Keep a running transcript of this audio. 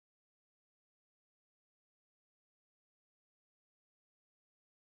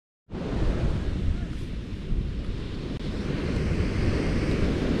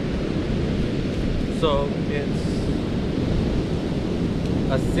So it's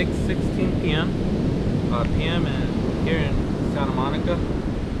a 6:16 p.m. And here in Santa Monica,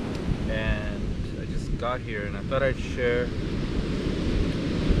 and I just got here and I thought I'd share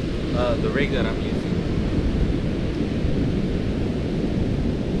the rig that I'm using.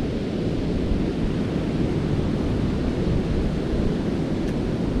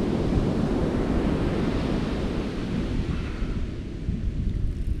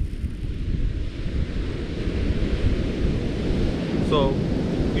 So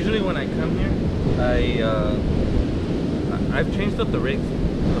usually when I come here, I've changed up the rigs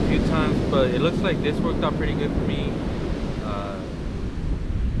a few times, but it looks like this worked out pretty good for me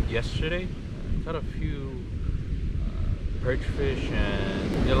yesterday. I caught a few perch fish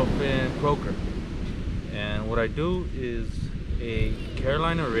and yellowfin croaker, and what I do is a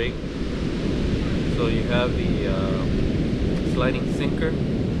Carolina rig. So you have the sliding sinker,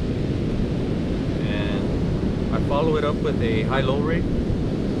 and I follow it up with a high-low rig.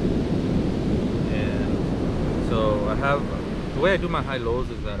 And so I have, the way I do my high-lows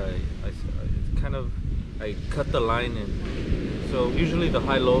is that I cut the line in. So usually the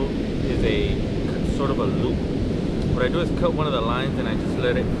high-low is a sort of a loop. What I do is cut one of the lines and I just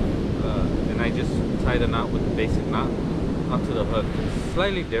let it, and I just tie the knot with the basic knot onto the hook. It's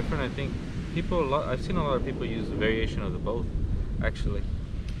slightly different. I think I've seen a lot of people use a variation of the both, actually.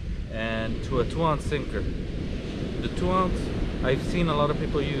 And to a 2-ounce sinker. The 2-ounce, I've seen a lot of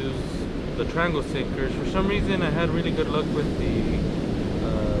people use the triangle sinkers. For some reason, I had really good luck with the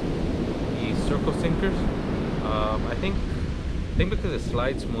circle sinkers. I think because it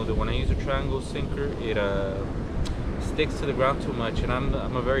slides smoother. When I use a triangle sinker, it sticks to the ground too much, and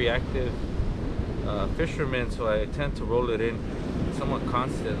I'm a very active fisherman, so I tend to roll it in somewhat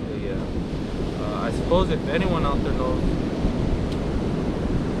constantly. I suppose if anyone out there knows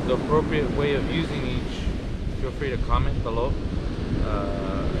the appropriate way of using each, feel free to comment below.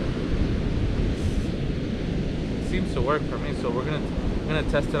 It seems to work for me, so we're gonna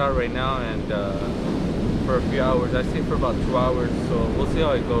test it out right now, and for a few hours. I say for about 2 hours, so we'll see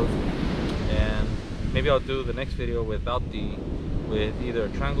how it goes. And maybe I'll do the next video with either a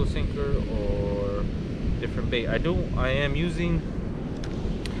triangle sinker or different bait. I am using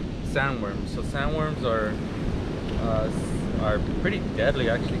sandworms. So sandworms are pretty deadly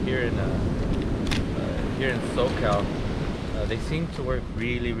actually here in SoCal. They seem to work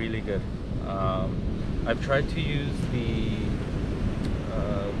really good. I've tried to use the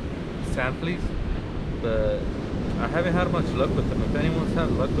sand fleas, but I haven't had much luck with them. If anyone's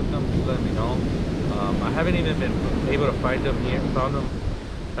had luck with them, please let me know. I haven't even been able to find them here. I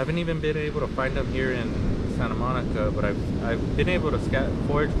haven't even been able to find them here in Santa Monica, but I've been able to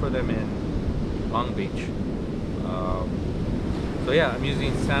forage for them in Long Beach. So yeah, I'm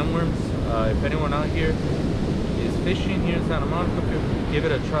using sandworms. If anyone out here is fishing here in Santa Monica, give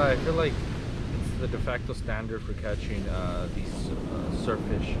it a try. I feel like it's the de facto standard for catching these surf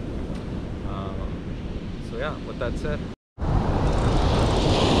fish. So yeah, with that said.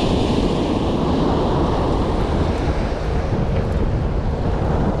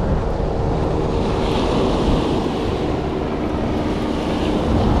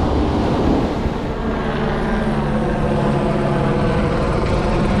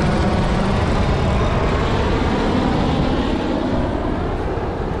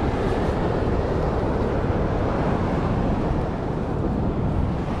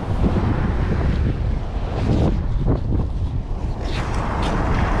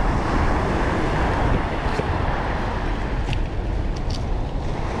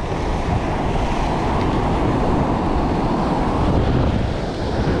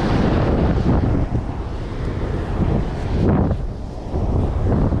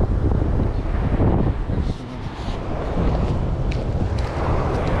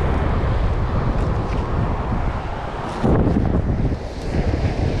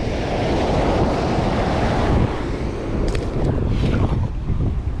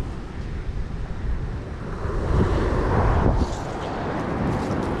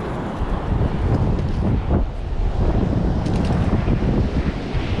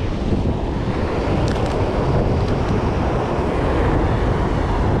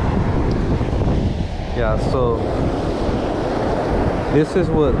 Yeah, so this is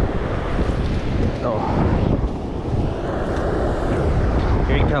what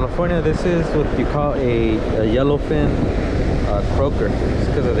here in California, this is what you call a yellowfin croaker. It's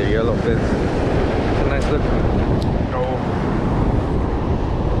because of their yellow fins. It's a nice looking.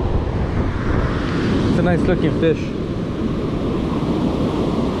 It's a nice looking fish.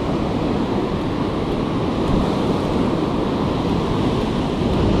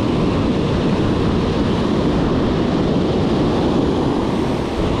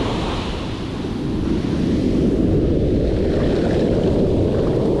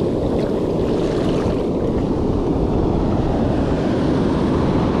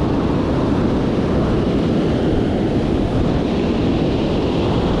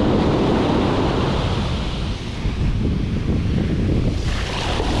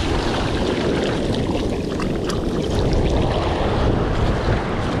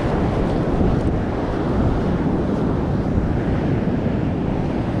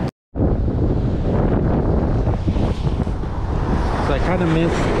 kind of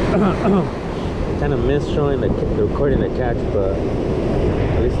missed kind of missed showing the recording the catch, but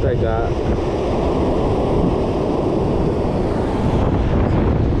at least I got.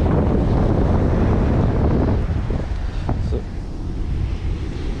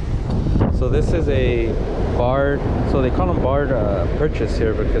 So this is a barred, so they call them barred perches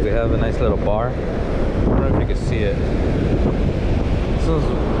here because they have a nice little bar. I don't know if you can see it.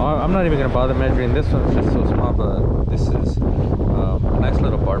 I'm not even going to bother measuring this one, it's just so small, but this is a nice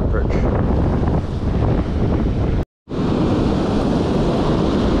little barred perch.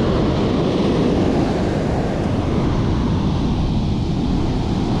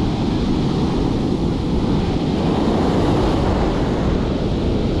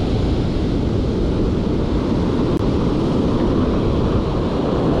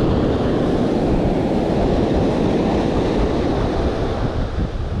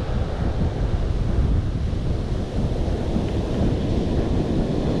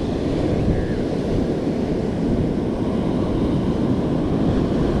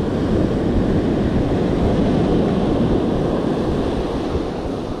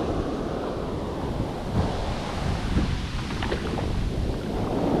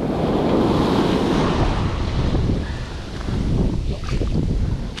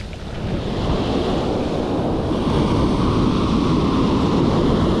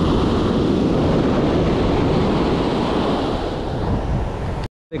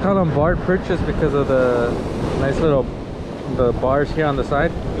 They call them barred perches because of the nice little bars here on the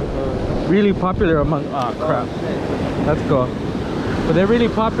side. Really popular among crap. Let's go. But they're really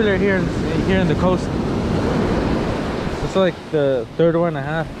popular here in the coast. It's like the third one and a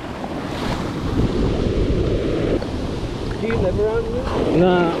half. Do you live around here?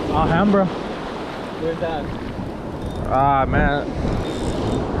 No, Alhambra. Where's that? Ah man.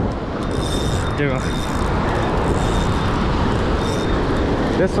 Give me.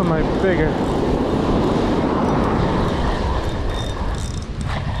 This one might be bigger.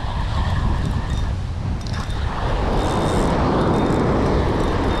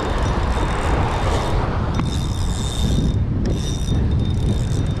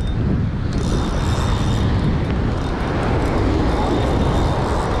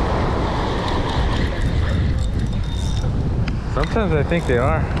 Sometimes I think they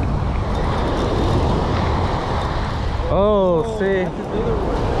are. Oh, see.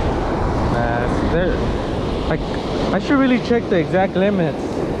 I should really check the exact limits.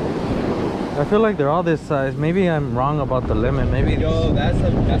 I feel like they're all this size. Maybe I'm wrong about the limit. Maybe. Yo, that's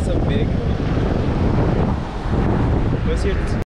a big one. What's your